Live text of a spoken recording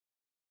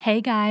Hey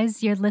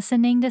guys, you're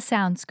listening to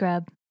Sound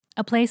Scrub,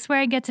 a place where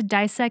I get to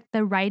dissect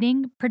the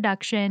writing,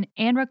 production,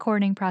 and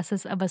recording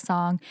process of a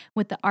song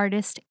with the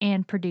artist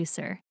and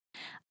producer.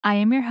 I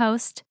am your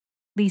host,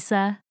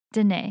 Lisa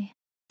Dene.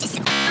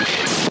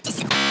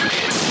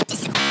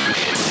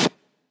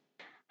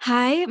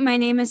 Hi, my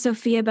name is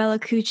Sophia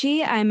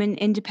Bellacucci. I'm an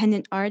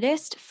independent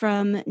artist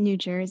from New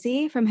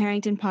Jersey, from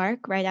Harrington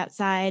Park, right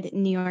outside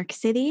New York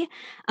City.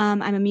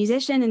 I'm a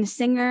musician and a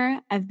singer.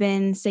 I've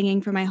been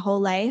singing for my whole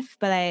life,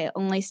 but I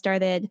only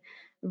started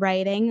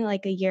writing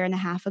like a year and a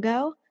half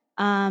ago.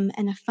 And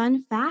a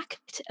fun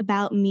fact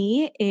about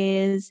me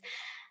is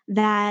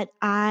that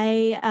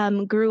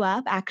I grew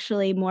up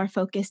actually more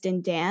focused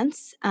in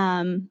dance,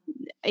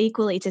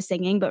 equally to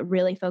singing, but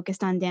really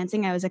focused on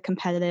dancing. I was a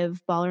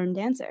competitive ballroom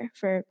dancer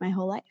for my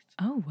whole life.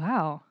 Oh,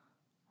 wow.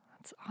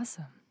 That's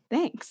awesome.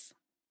 Thanks.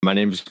 My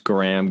name is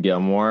Graham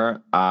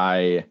Gilmore.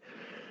 I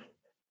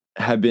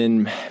have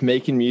been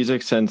making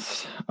music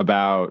since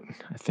about,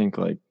 I think,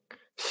 like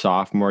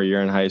sophomore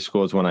year in high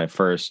school is when I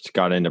first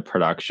got into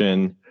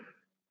production.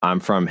 I'm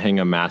from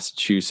Hingham,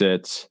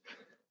 Massachusetts.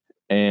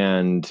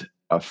 And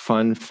a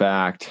fun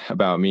fact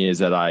about me is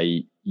that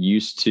I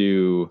used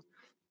to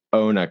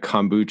own a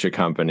kombucha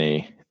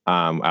company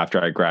after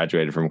I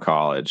graduated from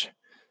college.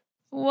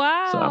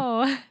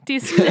 Wow. So.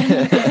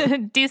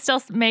 Do you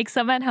still make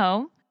some at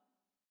home?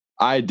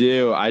 I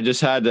do. I just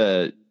had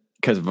to,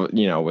 because, with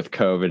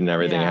COVID and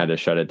everything, I had to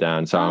shut it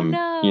down. So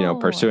I'm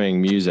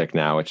pursuing music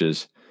now, which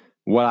is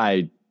what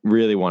I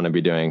really want to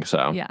be doing.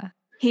 So yeah,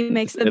 he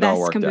makes the best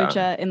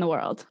kombucha in the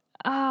world.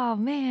 Oh,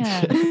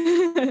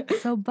 man.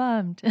 So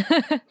bummed.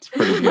 It's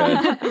pretty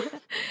good.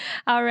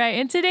 All right.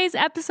 In today's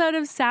episode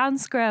of Sound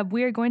Scrub,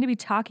 we are going to be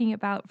talking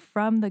about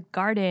From the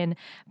Garden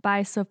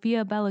by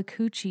Sophia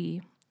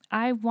Bellacucci.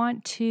 I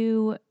want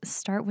to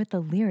start with the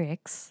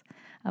lyrics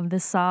of the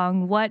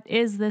song. What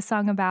is this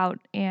song about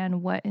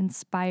and what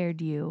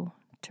inspired you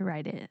to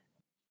write it?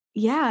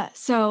 Yeah.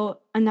 So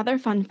another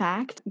fun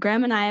fact,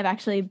 Graham and I have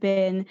actually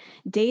been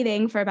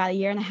dating for about a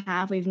year and a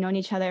half. We've known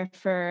each other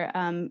for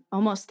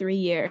almost 3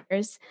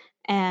 years.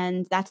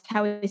 And that's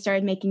how we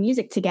started making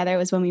music together,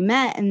 was when we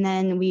met. And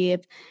then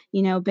we've,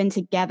 been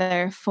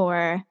together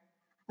for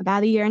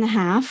about a year and a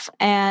half.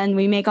 And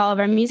we make all of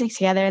our music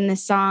together. And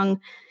this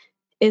song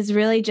is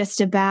really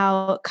just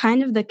about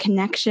kind of the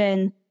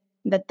connection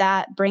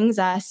that brings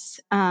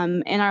us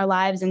in our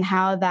lives, and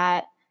how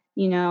that,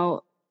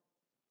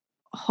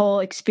 whole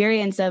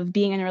experience of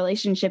being in a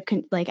relationship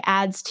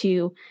adds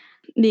to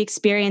the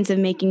experience of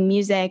making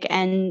music,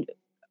 and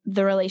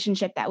the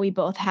relationship that we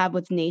both have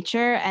with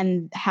nature,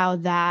 and how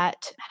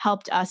that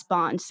helped us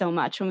bond so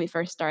much when we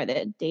first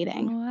started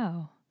dating. Oh,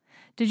 wow.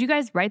 Did you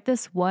guys write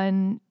this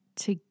one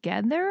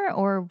together,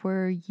 or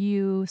were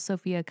you,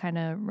 Sophia, kind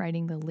of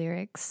writing the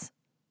lyrics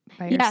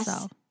by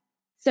yourself?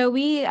 So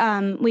we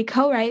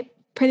co-write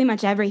pretty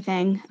much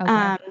everything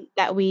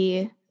that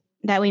we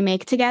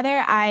make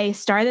together. I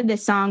started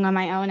this song on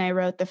my own. I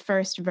wrote the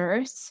first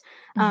verse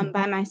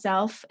by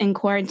myself in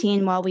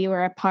quarantine while we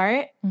were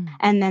apart.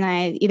 And then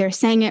I either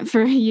sang it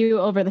for you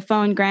over the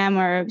phone, Graham,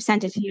 or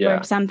sent it to you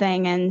or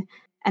something. And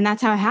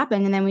that's how it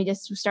happened. And then we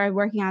just started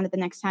working on it the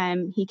next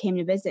time he came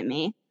to visit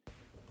me.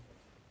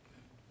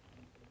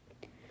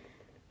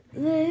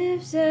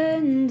 Lives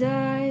and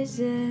dies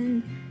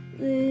and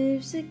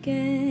lives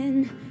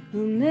again. Or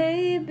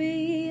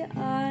maybe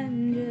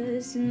I'm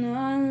just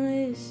not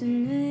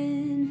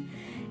listening.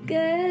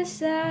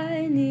 Guess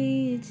I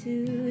need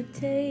to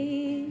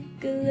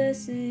take a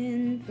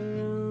lesson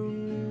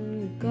from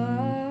the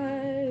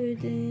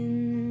garden.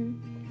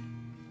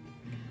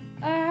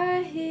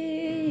 I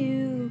hear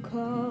you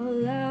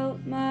call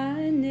out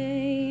my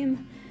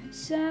name.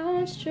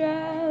 Sounds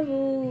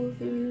travel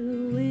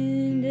through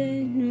wind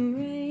and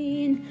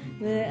rain,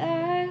 but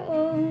I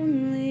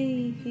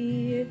only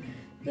hear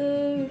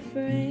the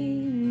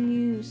refrain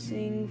you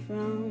sing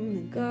from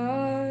the garden.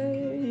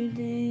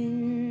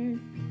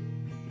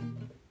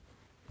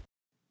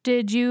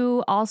 Did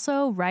you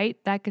also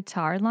write that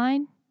guitar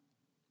line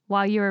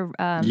while you were?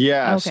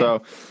 Yeah. Okay.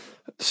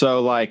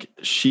 So like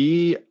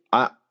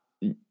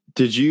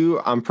did you?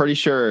 I'm pretty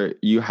sure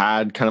you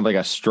had kind of like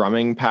a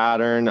strumming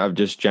pattern of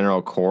just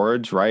general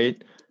chords,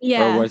 right?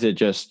 Yeah. Or was it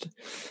just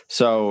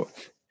so?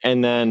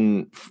 And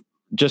then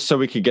just so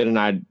we could get an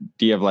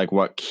idea of like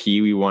what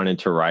key we wanted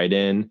to write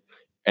in.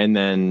 And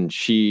then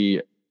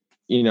she,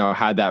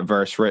 had that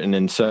verse written.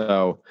 And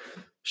so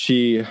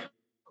she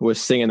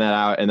was singing that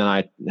out. And then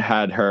I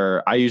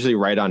usually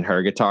write on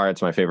her guitar.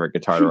 It's my favorite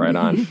guitar to write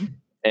on.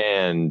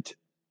 And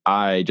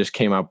I just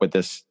came up with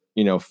this,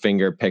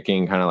 finger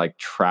picking, kind of like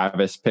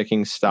Travis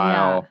picking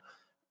style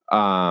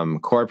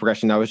chord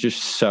progression that was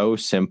just so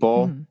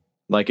simple.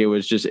 Like it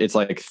was just, it's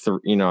like,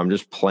 I'm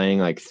just playing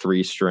like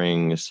 3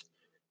 strings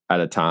at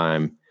a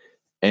time.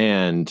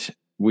 And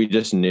we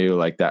just knew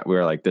like that we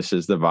were like, this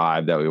is the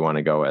vibe that we want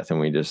to go with. And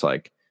we just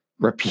like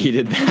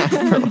repeated that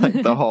for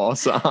like the whole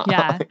song.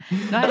 Yeah.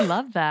 No, I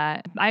love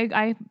that.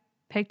 I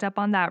picked up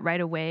on that right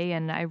away,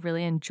 and I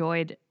really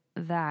enjoyed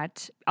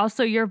that.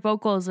 Also, your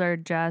vocals are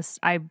just,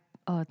 I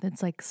oh,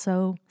 that's like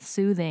so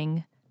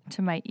soothing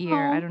to my ear.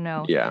 Aw. I don't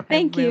know. Yeah.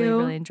 Thank I really, you.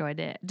 really enjoyed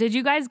it. Did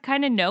you guys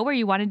kind of know where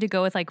you wanted to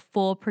go with like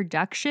full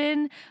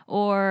production,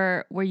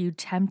 or were you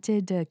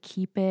tempted to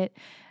keep it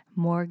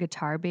more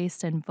guitar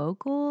based and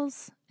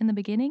vocals in the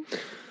beginning?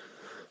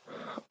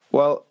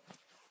 Well,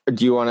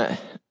 do you want to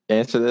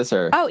answer this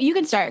or? Oh, you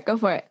can start. Go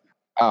for it.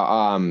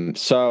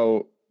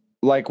 So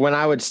like when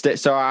I would stay,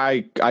 so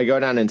I go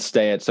down and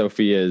stay at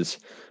Sophia's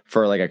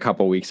for like a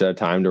couple weeks at a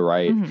time to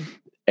write, Mhm.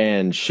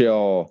 and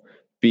she'll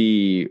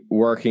be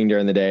working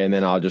during the day, and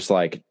then I'll just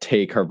like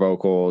take her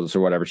vocals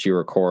or whatever she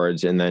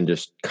records and then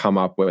just come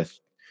up with,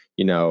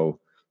 you know,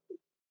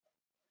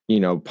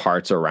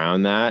 parts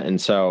around that. And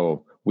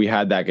so we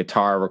had that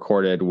guitar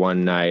recorded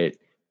one night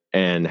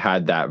and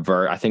had that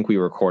verse. I think we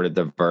recorded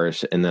the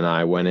verse, and then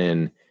I went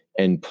in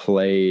and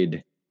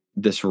played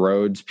this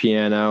Rhodes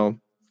piano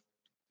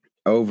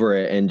over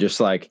it and just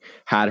like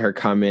had her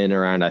come in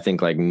around, I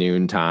think like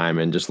noontime,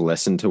 and just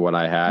listen to what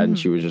I had. And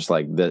she was just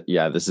like,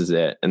 yeah, this is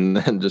it. And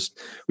then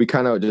we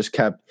kind of just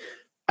kept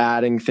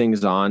adding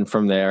things on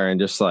from there,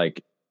 and just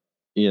like,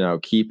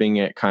 keeping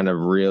it kind of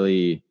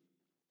really,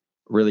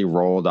 really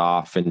rolled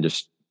off and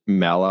just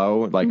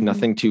mellow, like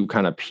nothing too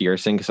kind of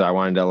piercing, because I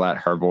wanted to let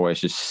her voice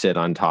just sit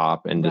on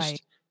top and Right.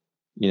 just,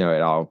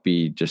 it all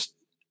be just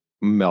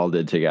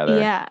melded together.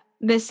 Yeah.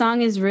 This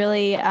song is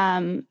really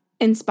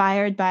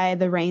inspired by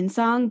the Rain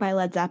Song by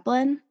Led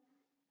Zeppelin.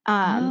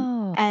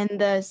 Oh. And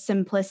the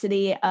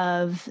simplicity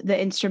of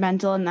the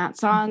instrumental in that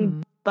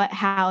song, but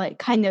how it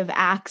kind of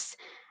acts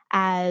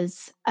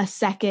as a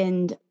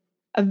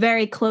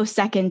very close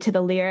second to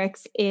the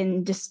lyrics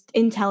in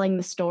telling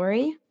the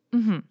story.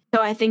 So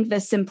I think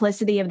the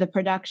simplicity of the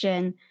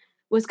production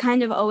was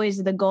kind of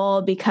always the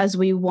goal, because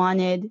we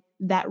wanted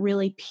that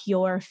really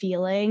pure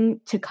feeling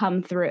to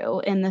come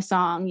through in the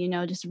song,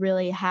 just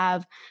really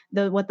have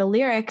what the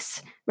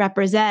lyrics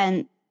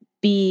represent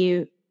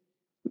be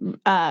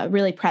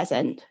really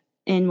present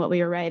in what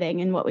we were writing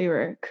and what we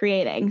were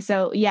creating.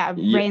 So yeah,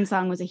 Rain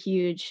Song was a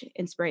huge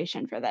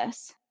inspiration for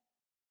this.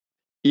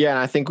 Yeah, and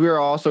I think we were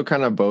also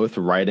kind of both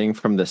writing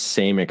from the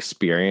same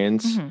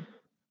experience.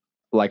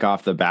 Like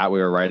off the bat, we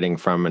were writing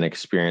from an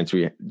experience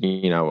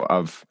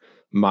of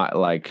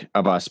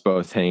us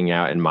both hanging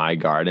out in my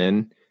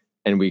garden,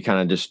 and we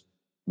kind of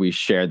we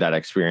shared that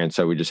experience.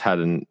 So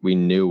we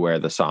knew where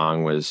the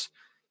song was,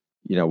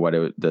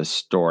 the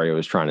story it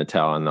was trying to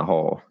tell, and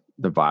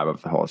the vibe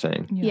of the whole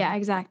thing. Yeah,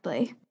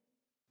 exactly.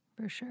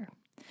 For sure.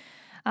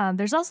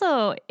 There's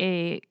also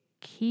a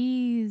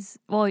keys.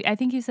 Well, I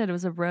think you said it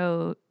was a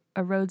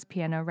Rhodes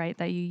piano, right,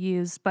 that you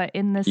use, but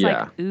in this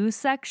like ooh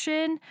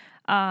section,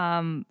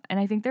 and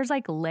I think there's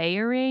like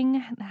layering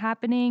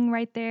happening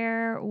right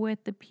there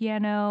with the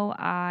piano.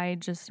 I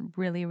just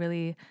really,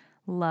 really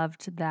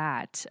loved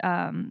that.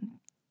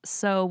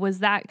 So was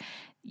that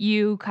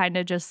you kind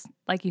of just,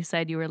 like you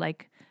said, you were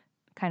like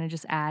kind of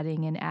just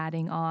adding and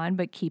adding on,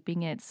 but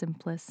keeping it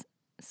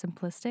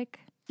simplistic?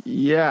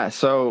 Yeah.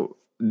 So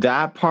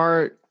that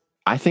part,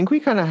 I think we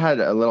kind of had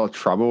a little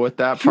trouble with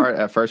that part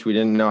at first. We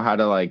didn't know how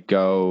to like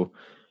go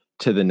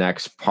to the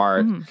next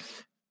part,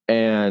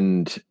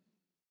 and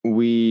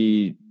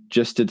we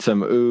just did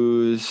some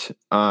oohs,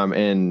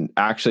 and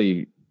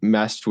actually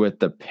messed with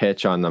the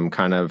pitch on them,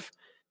 kind of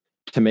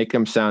to make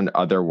them sound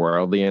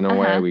otherworldly in a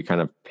way. We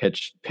kind of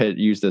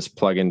use this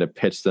plugin to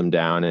pitch them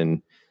down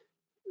and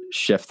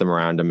shift them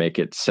around to make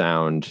it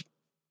sound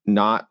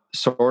not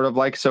sort of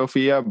like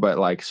Sophia, but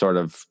like sort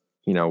of,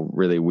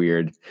 really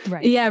weird.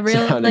 Right. Yeah,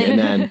 really and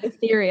then,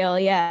 ethereal.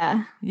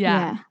 Yeah.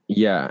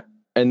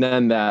 And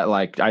then that,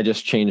 like, I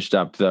just changed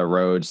up the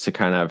Rhodes to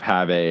kind of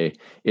have it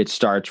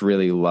starts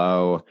really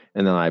low,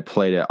 and then I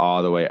played it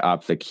all the way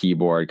up the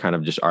keyboard, kind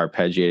of just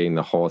arpeggiating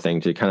the whole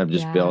thing to kind of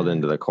just build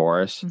into the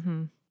chorus.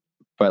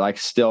 But like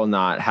still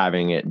not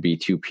having it be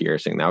too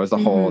piercing. That was the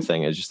whole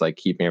thing, is just like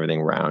keeping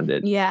everything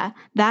rounded. Yeah.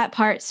 That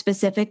part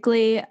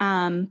specifically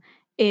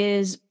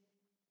is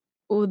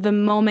the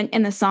moment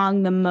in the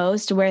song the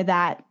most where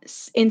that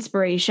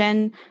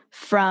inspiration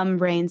from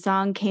Rain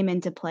Song came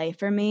into play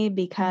for me,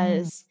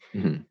 because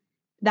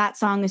that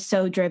song is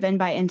so driven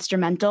by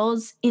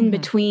instrumentals in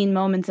between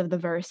moments of the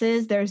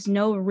verses. There's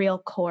no real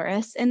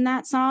chorus in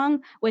that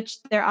song,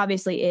 which there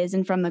obviously is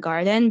in From the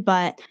Garden,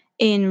 but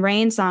in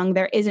Rain Song,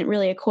 there isn't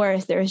really a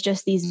chorus. There's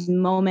just these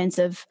moments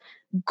of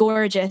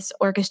gorgeous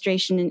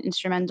orchestration and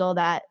instrumental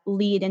that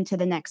lead into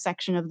the next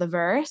section of the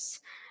verse,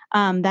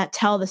 that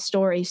tell the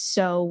story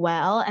so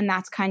well. And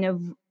that's kind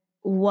of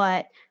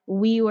what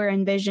we were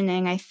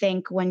envisioning, I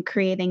think, when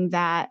creating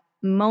that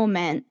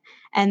moment.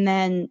 And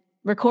then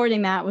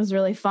recording that was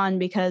really fun,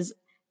 because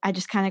I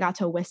just kind of got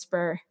to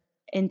whisper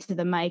into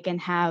the mic and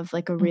have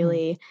like a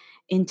really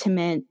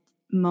intimate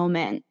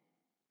moment,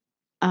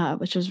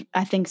 which was,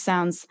 I think,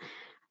 sounds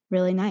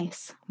really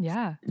nice.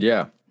 Yeah.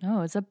 Yeah.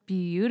 No, it's a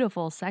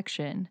beautiful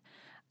section.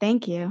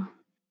 Thank you.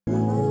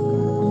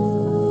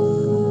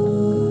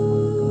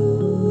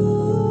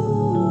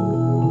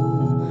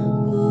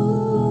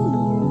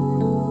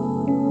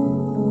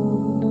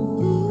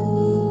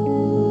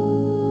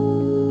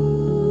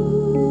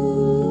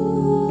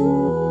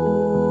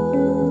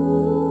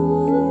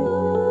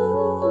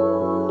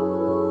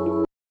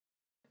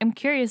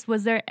 curious,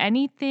 was there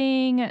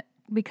anything,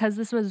 because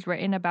this was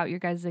written about your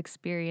guys'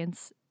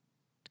 experience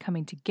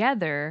coming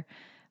together,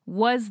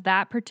 was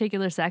that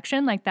particular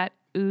section, like that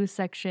ooh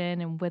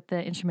section and with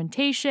the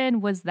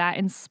instrumentation, was that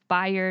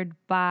inspired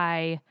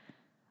by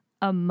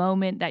a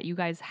moment that you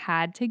guys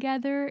had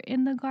together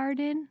in the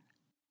garden?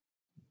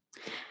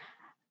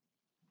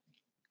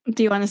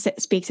 Do you want to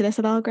speak to this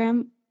at all,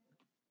 Graham?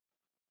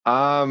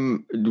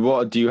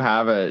 Well, do you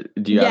have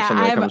something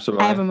that comes to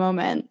mind? I have a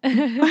moment.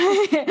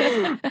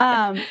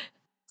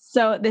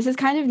 So this is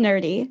kind of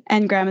nerdy,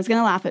 and Graham is going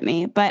to laugh at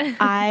me, but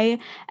I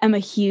am a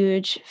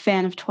huge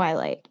fan of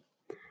Twilight.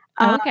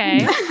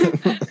 Okay.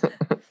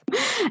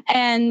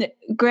 And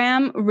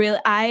Graham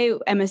I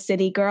am a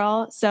city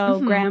girl. So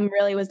Graham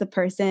really was the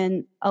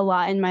person a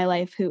lot in my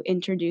life who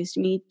introduced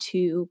me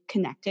to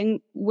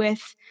connecting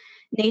with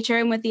nature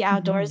and with the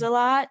outdoors a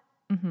lot.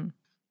 Mm-hmm.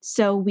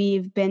 So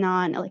we've been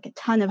on like a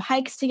ton of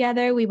hikes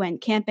together. We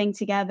went camping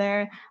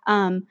together.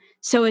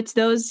 So it's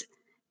those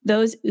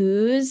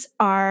oohs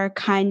are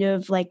kind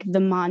of like the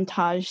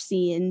montage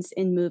scenes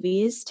in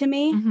movies to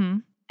me. Mm-hmm.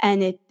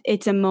 And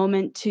it's a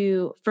moment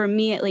to, for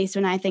me at least,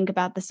 when I think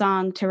about the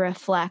song, to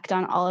reflect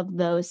on all of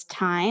those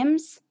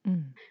times,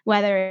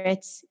 whether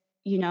it's,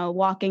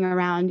 walking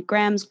around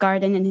Graham's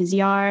garden in his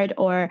yard,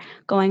 or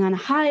going on a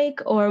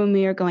hike, or when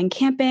we were going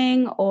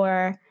camping,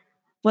 or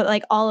what,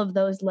 like all of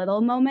those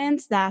little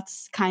moments.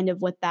 That's kind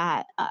of what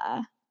that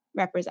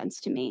represents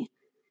to me.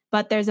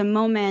 But there's a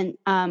moment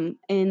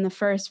in the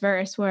first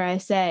verse where I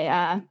say,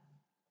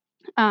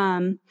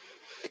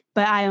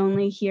 but I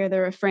only hear the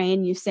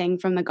refrain you sing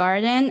from the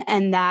garden.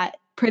 And that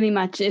pretty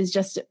much is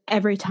just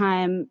every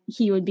time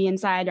he would be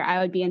inside or I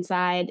would be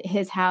inside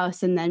his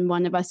house, and then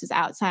one of us is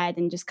outside,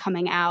 and just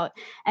coming out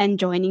and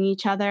joining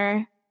each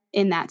other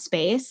in that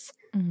space.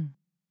 Mm-hmm.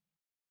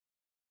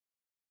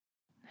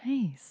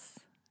 Nice.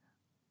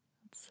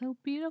 That's so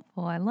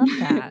beautiful. I love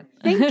that.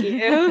 Thank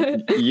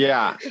you.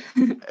 Yeah.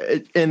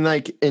 And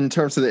like in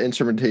terms of the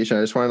instrumentation,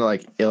 I just wanted to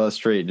like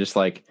illustrate just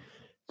like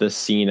the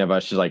scene of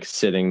us just like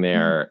sitting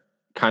there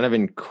kind of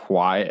in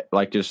quiet,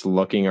 like just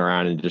looking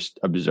around and just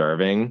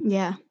observing.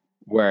 Yeah.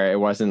 Where it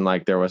wasn't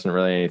like there wasn't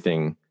really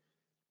anything,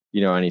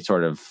 any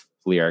sort of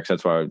lyrics.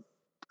 That's why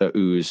the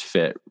oohs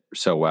fit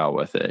so well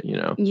with it,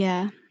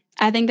 Yeah.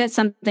 I think that's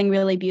something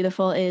really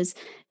beautiful, is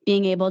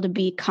being able to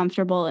be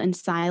comfortable in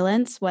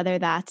silence, whether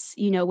that's,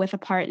 with a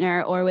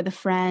partner or with a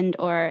friend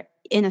or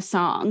in a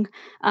song,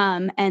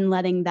 and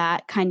letting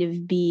that kind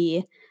of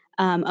be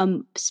a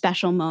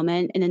special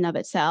moment in and of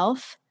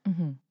itself.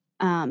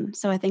 Mm-hmm.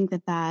 So I think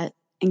that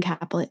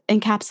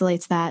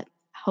encapsulates that,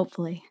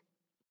 hopefully.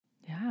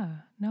 Yeah.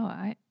 No,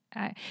 I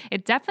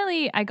it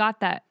definitely, I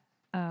got that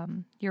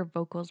your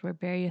vocals were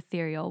very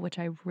ethereal, which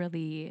I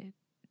really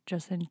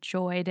just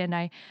enjoyed. And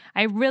I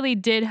really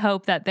did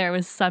hope that there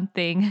was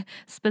something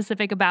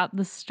specific about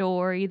the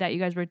story that you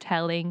guys were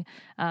telling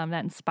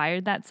that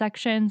inspired that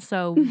section.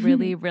 So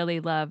really, really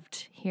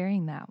loved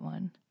hearing that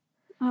one.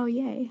 Oh,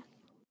 yay.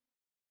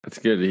 That's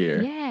good to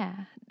hear. Yeah.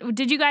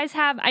 Did you guys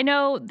have, I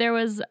know there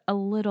was a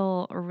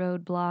little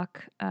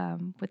roadblock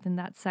within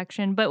that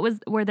section, but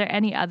were there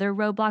any other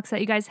roadblocks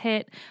that you guys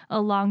hit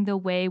along the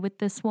way with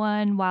this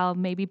one while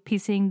maybe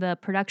piecing the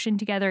production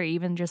together, or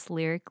even just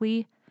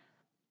lyrically?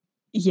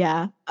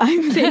 Yeah,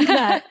 I think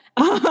that.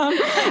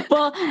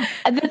 Well,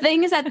 the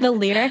thing is that the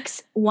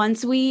lyrics,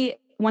 once we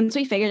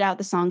figured out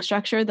the song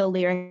structure, the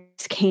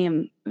lyrics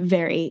came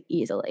very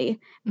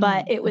easily.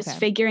 But it was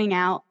figuring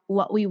out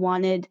what we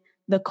wanted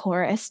the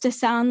chorus to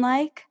sound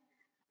like,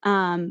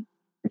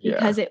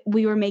 because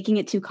we were making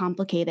it too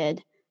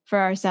complicated for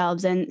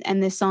ourselves.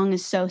 And this song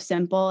is so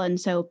simple and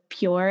so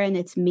pure in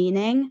its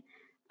meaning,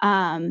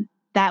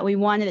 that we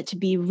wanted it to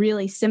be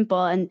really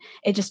simple. And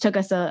it just took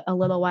us a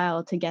little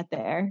while to get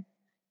there.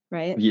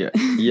 Right.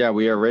 Yeah.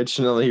 We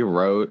originally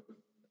wrote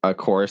a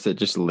chorus that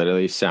just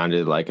literally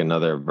sounded like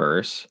another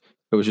verse.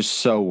 It was just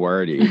so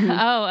wordy.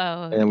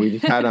 Oh. And we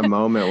just had a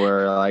moment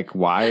where like,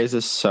 why is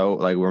this so,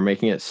 like, we're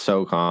making it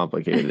so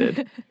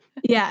complicated.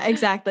 Yeah,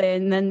 exactly.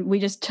 And then we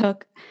just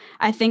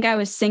I think I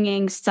was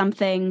singing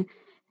something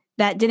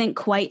that didn't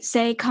quite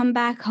say "come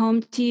back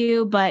home to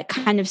you," but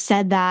kind of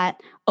said that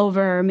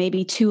over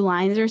maybe 2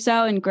 lines or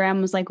so. And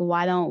Graham was like,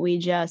 why don't we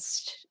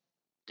just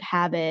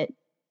have it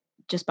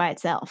just by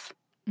itself?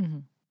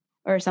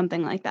 Or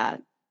something like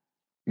that.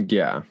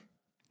 Yeah.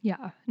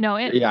 No.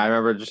 I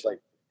remember just like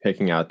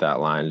picking out that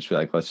line, just be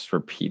like, let's just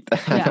repeat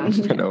that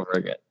over and over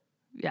again.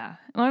 Yeah.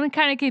 Well, it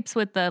kind of keeps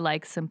with the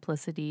like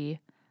simplicity,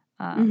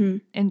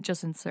 and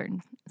just in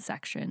certain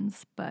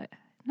sections, but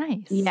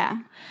nice. Yeah.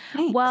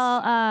 Thanks.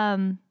 Well,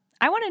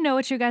 I want to know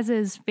what your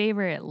guys'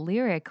 favorite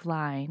lyric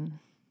line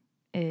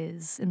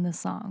is in the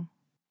song.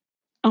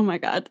 Oh my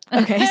God.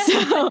 Okay.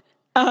 So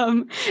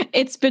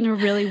it's been a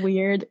really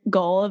weird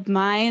goal of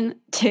mine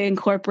to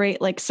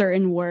incorporate like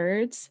certain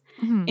words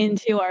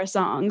into our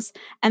songs.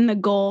 And the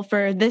goal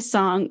for this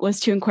song was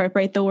to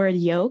incorporate the word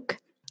yolk,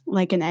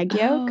 like an egg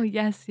yolk. Oh,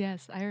 yes.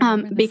 I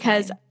remember this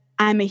because line.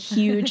 I'm a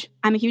huge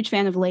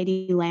fan of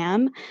Lady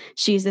Lamb.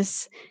 She's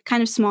this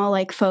kind of small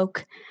like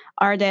folk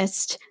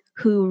artist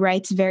who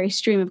writes very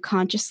stream of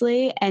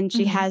consciously, and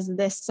she Mhm. has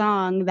this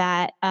song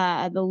that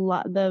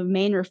the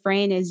main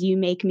refrain is "You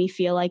make me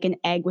feel like an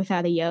egg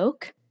without a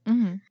yolk."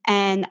 Mhm.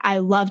 And I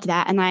loved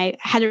that. And I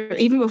had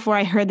even before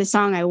I heard the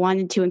song, I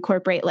wanted to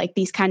incorporate like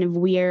these kind of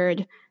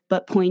weird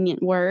but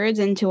poignant words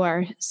into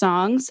our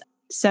songs.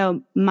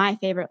 So my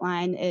favorite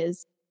line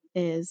is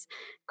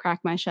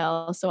 "Crack my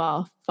shell so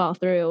I'll fall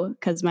through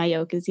because my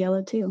yolk is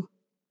yellow too."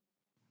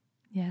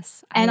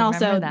 Yes, I And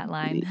remember also, that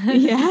line.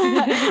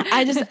 yeah,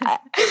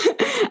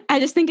 I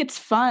just think it's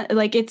fun.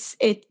 Like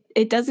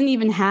it doesn't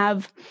even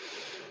have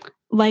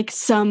like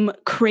some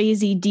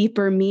crazy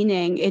deeper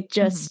meaning. It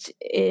just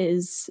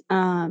is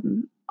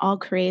all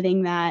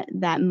creating that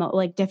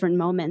like different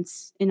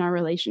moments in our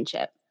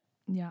relationship.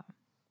 Yeah.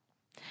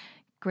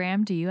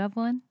 Graham, do you have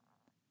one?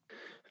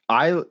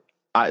 I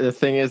the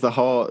thing is the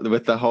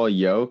whole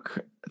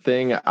yoke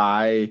thing,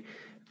 I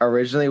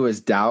originally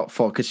was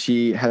doubtful because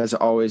she has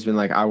always been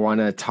like, I want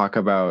to talk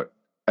about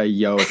a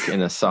yoke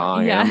in a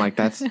song. And I'm like,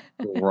 that's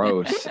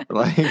gross.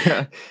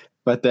 Like,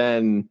 but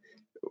then,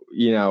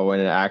 when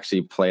it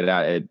actually played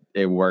out,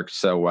 it worked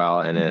so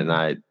well.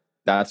 And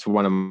that's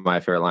one of my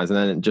favorite lines. And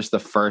then just the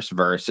first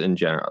verse in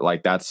general,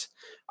 like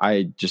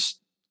I just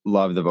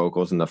love the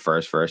vocals in the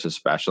first verse,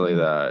 especially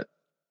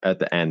at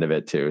the end of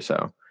it too.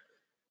 So,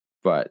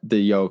 but the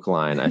yoke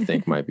line, I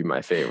think, might be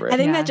my favorite. I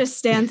think that just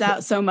stands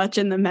out so much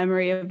in the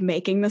memory of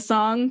making the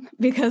song,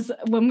 because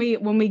when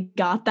we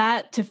got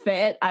that to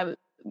fit,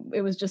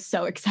 it was just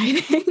so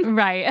exciting.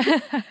 Right.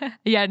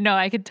 Yeah, no,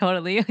 I could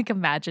totally like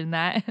imagine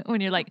that when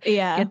you're like,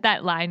 get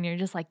that line, you're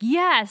just like,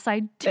 yes,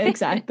 I did.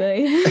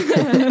 Exactly. Do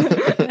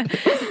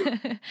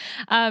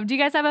you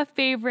guys have a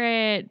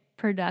favorite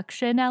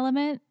production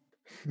element?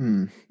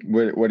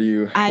 What do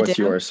you? What's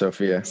yours,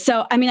 Sophia?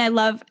 So, I mean, I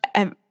love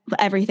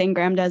everything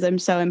Graham does. I'm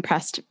so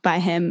impressed by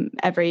him.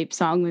 Every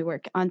song we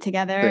work on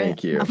together.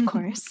 Thank you. Of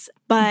course.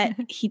 But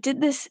he did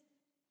this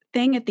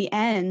thing at the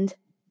end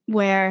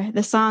where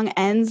the song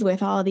ends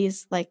with all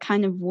these like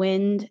kind of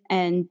wind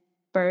and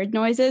bird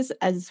noises,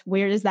 as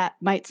weird as that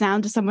might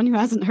sound to someone who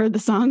hasn't heard the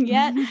song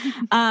yet.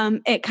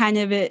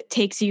 It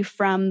takes you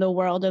from the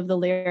world of the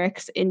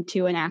lyrics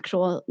into an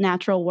actual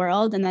natural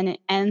world. And then it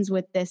ends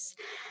with this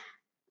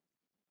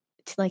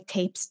like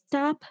tape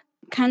stop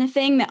kind of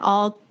thing that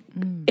all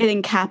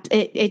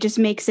it just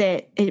makes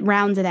it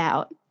rounds it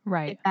out.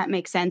 Right. If that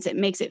makes sense. It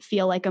makes it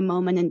feel like a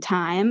moment in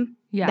time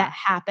that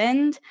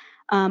happened,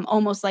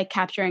 almost like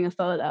capturing a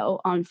photo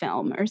on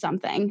film or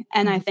something.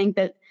 And I think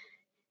that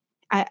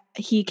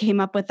he came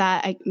up with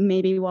that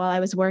maybe while I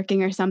was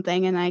working or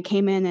something, and I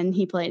came in and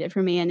he played it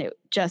for me, and it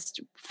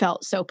just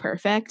felt so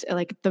perfect,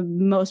 like the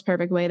most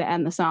perfect way to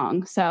end the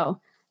song.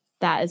 So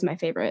that is my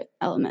favorite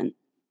element.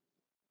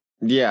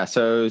 Yeah,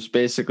 so it was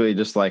basically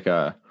just like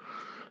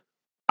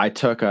I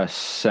took a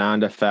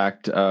sound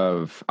effect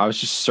I was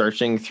just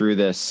searching through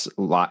this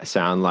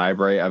sound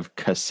library of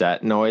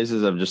cassette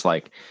noises of just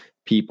like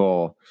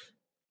people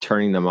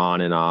turning them on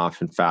and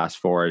off and fast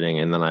forwarding.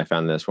 And then I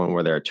found this one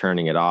where they're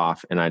turning it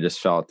off, and I just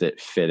felt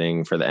it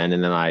fitting for the end.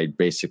 And then I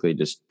basically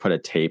just put a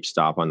tape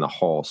stop on the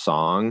whole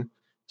song,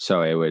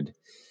 so it would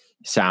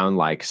sound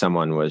like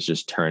someone was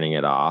just turning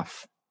it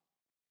off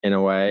in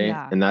a way.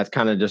 Yeah. And that's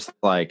kind of just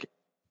like,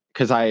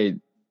 because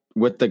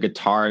with the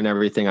guitar and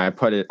everything, I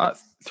put it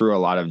through a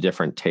lot of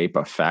different tape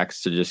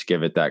effects to just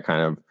give it that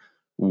kind of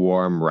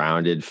warm,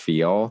 rounded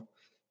feel.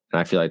 And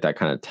I feel like that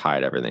kind of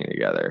tied everything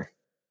together.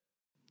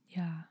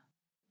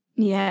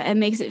 Yeah, it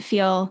makes it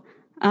feel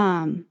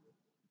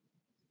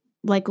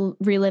like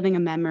reliving a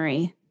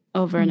memory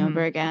over and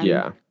over again.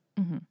 Yeah.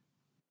 Mm-hmm.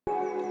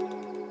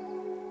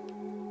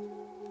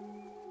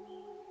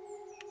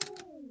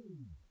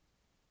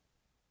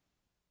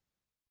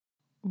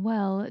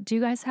 Well, do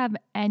you guys have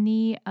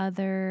any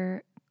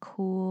other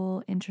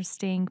cool,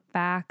 interesting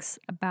facts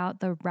about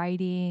the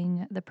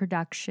writing, the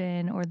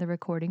production, or the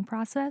recording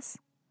process?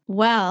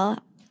 Well,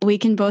 we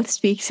can both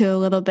speak to a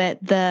little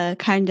bit the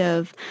kind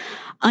of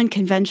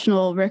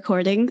unconventional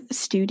recording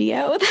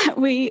studio that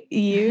we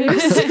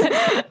use.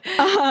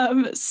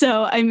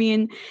 So, I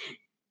mean,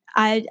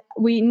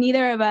 we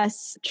neither of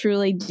us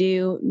truly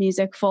do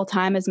music full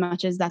time as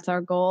much as that's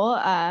our goal.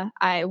 I'm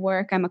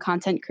a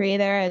content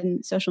creator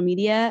and social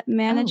media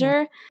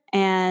manager.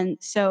 And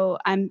so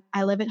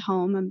I live at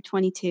home. I'm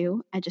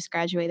 22. I just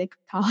graduated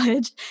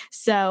college.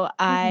 So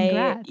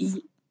Congrats.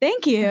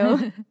 Thank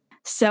you.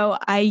 So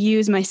I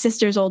use my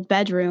sister's old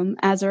bedroom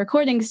as a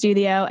recording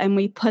studio, and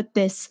we put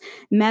this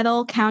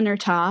metal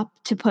countertop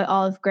to put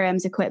all of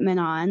Graham's equipment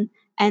on.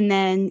 And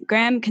then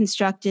Graham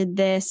constructed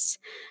this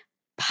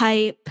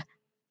pipe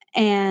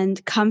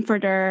and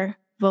comforter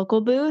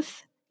vocal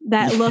booth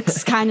that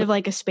looks kind of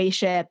like a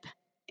spaceship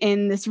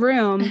in this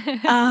room.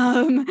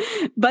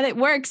 But it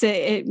works.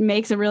 It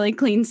makes a really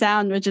clean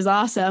sound, which is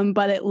awesome,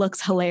 but it looks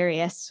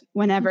hilarious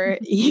whenever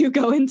you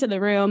go into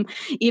the room.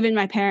 Even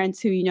my parents,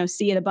 who,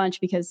 see it a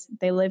bunch because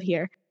they live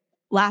here,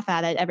 laugh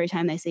at it every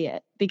time they see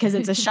it because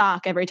it's a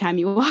shock every time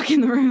you walk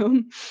in the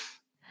room.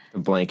 A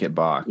blanket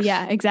box.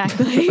 Yeah,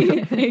 exactly.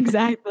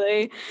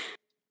 Exactly.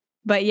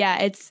 But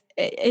yeah,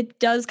 it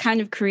does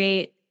kind of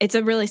create, it's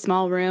a really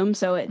small room,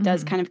 so it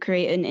does Mhm. kind of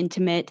create an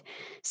intimate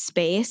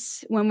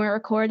space when we're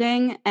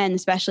recording, and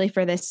especially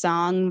for this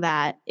song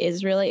that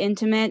is really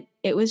intimate,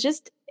 it was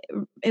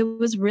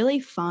really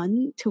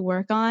fun to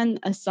work on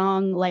a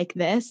song like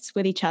this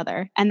with each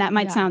other. And that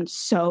might Yeah. sound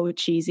so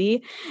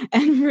cheesy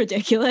and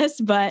ridiculous,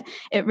 but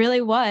it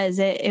really was.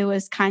 It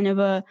was kind of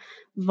a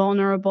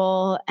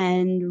vulnerable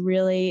and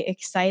really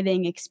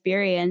exciting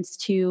experience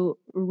to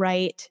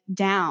write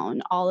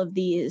down all of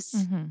these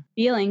Mhm.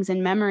 feelings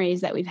and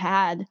memories that we've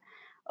had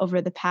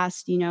over the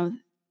past,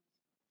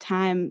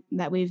 time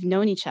that we've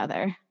known each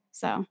other.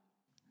 So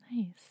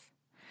Nice.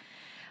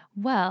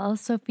 Well,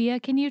 Sophia,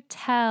 can you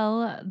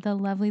tell the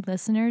lovely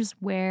listeners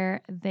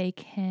where they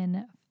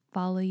can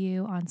follow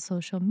you on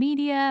social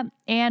media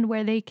and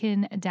where they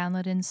can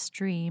download and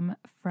stream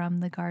From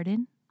the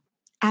Garden?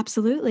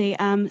 absolutely.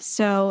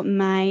 So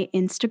my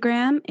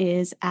Instagram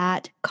is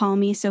at Call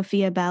Me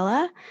Sophia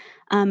Bella,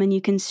 and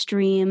you can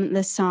stream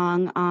the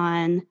song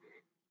on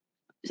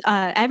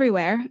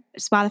everywhere: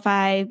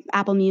 Spotify,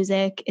 Apple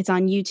Music. It's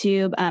on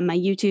YouTube. My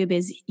YouTube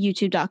is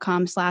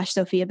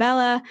youtube.com/Sophia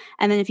Bella,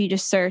 and then if you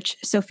just search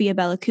Sophia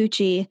Bella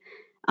Cucci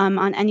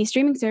on any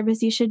streaming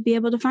service, you should be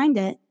able to find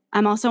it.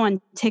 I'm also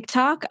on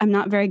TikTok. I'm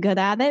not very good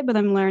at it, but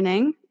I'm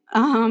learning.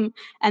 And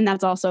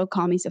that's also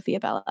Call Me Sophia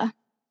Bella.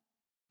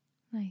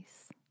 Nice.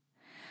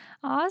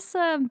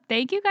 Awesome.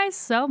 Thank you guys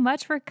so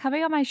much for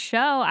coming on my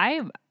show.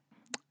 I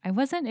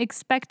wasn't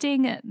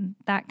expecting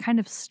that kind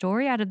of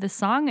story out of the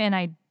song, and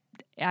I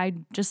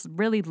just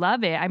really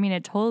love it. I mean,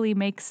 it totally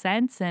makes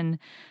sense, and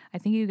I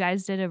think you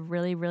guys did a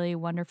really, really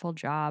wonderful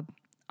job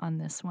on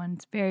this one.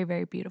 It's very,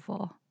 very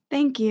beautiful.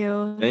 Thank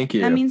you. Thank you.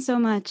 That means so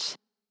much.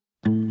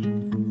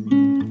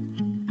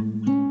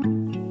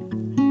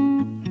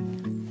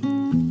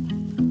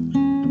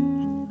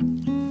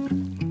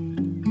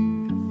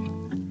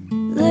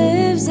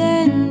 Lives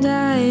and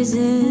dies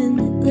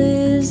and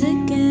lives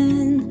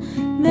again.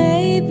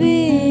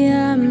 Maybe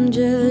I'm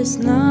just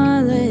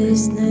not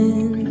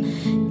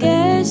listening.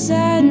 Guess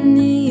I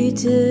need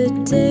to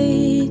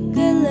take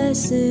a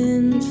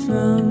lesson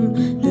from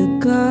the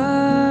garden.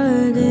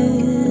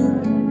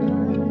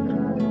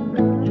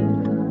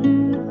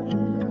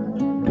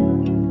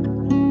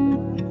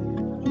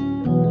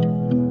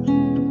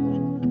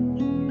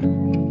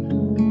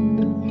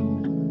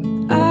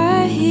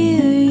 I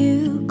hear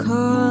you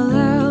call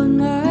out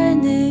my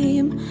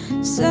name.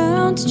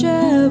 Sounds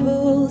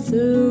travel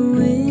through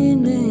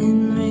wind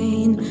and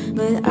rain,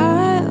 but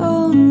I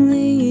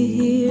only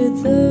hear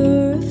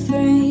the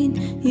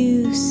refrain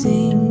you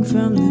sing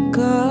from the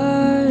garden.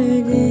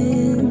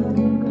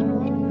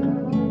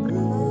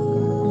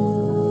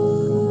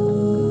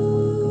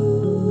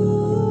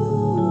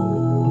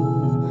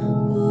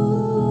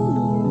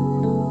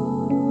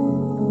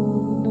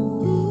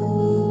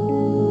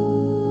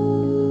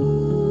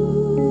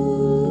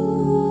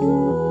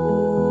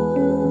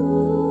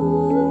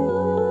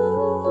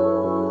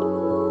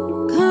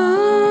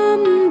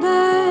 Come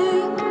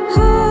back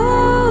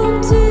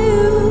home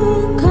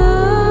to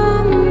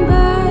come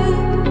back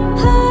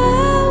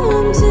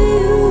home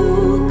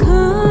to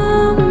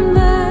come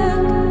back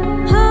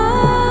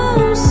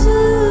home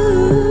soon.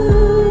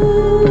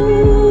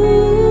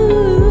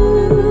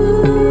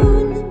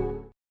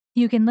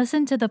 You can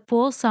listen to the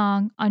full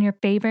song on your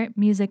favorite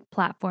music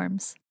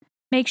platforms.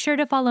 Make sure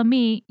to follow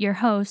me, your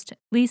host,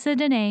 Lisa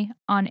Dene,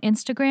 on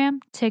Instagram,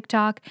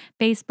 TikTok,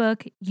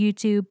 Facebook,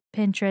 YouTube,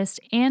 Pinterest,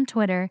 and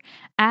Twitter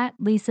at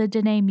Lisa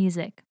Dene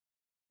Music.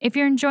 If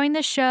you're enjoying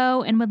the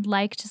show and would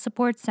like to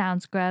support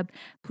SoundScrub,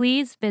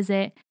 please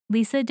visit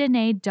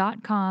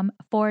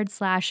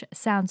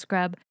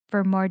lisadene.com/SoundScrub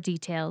for more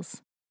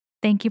details.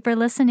 Thank you for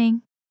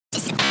listening.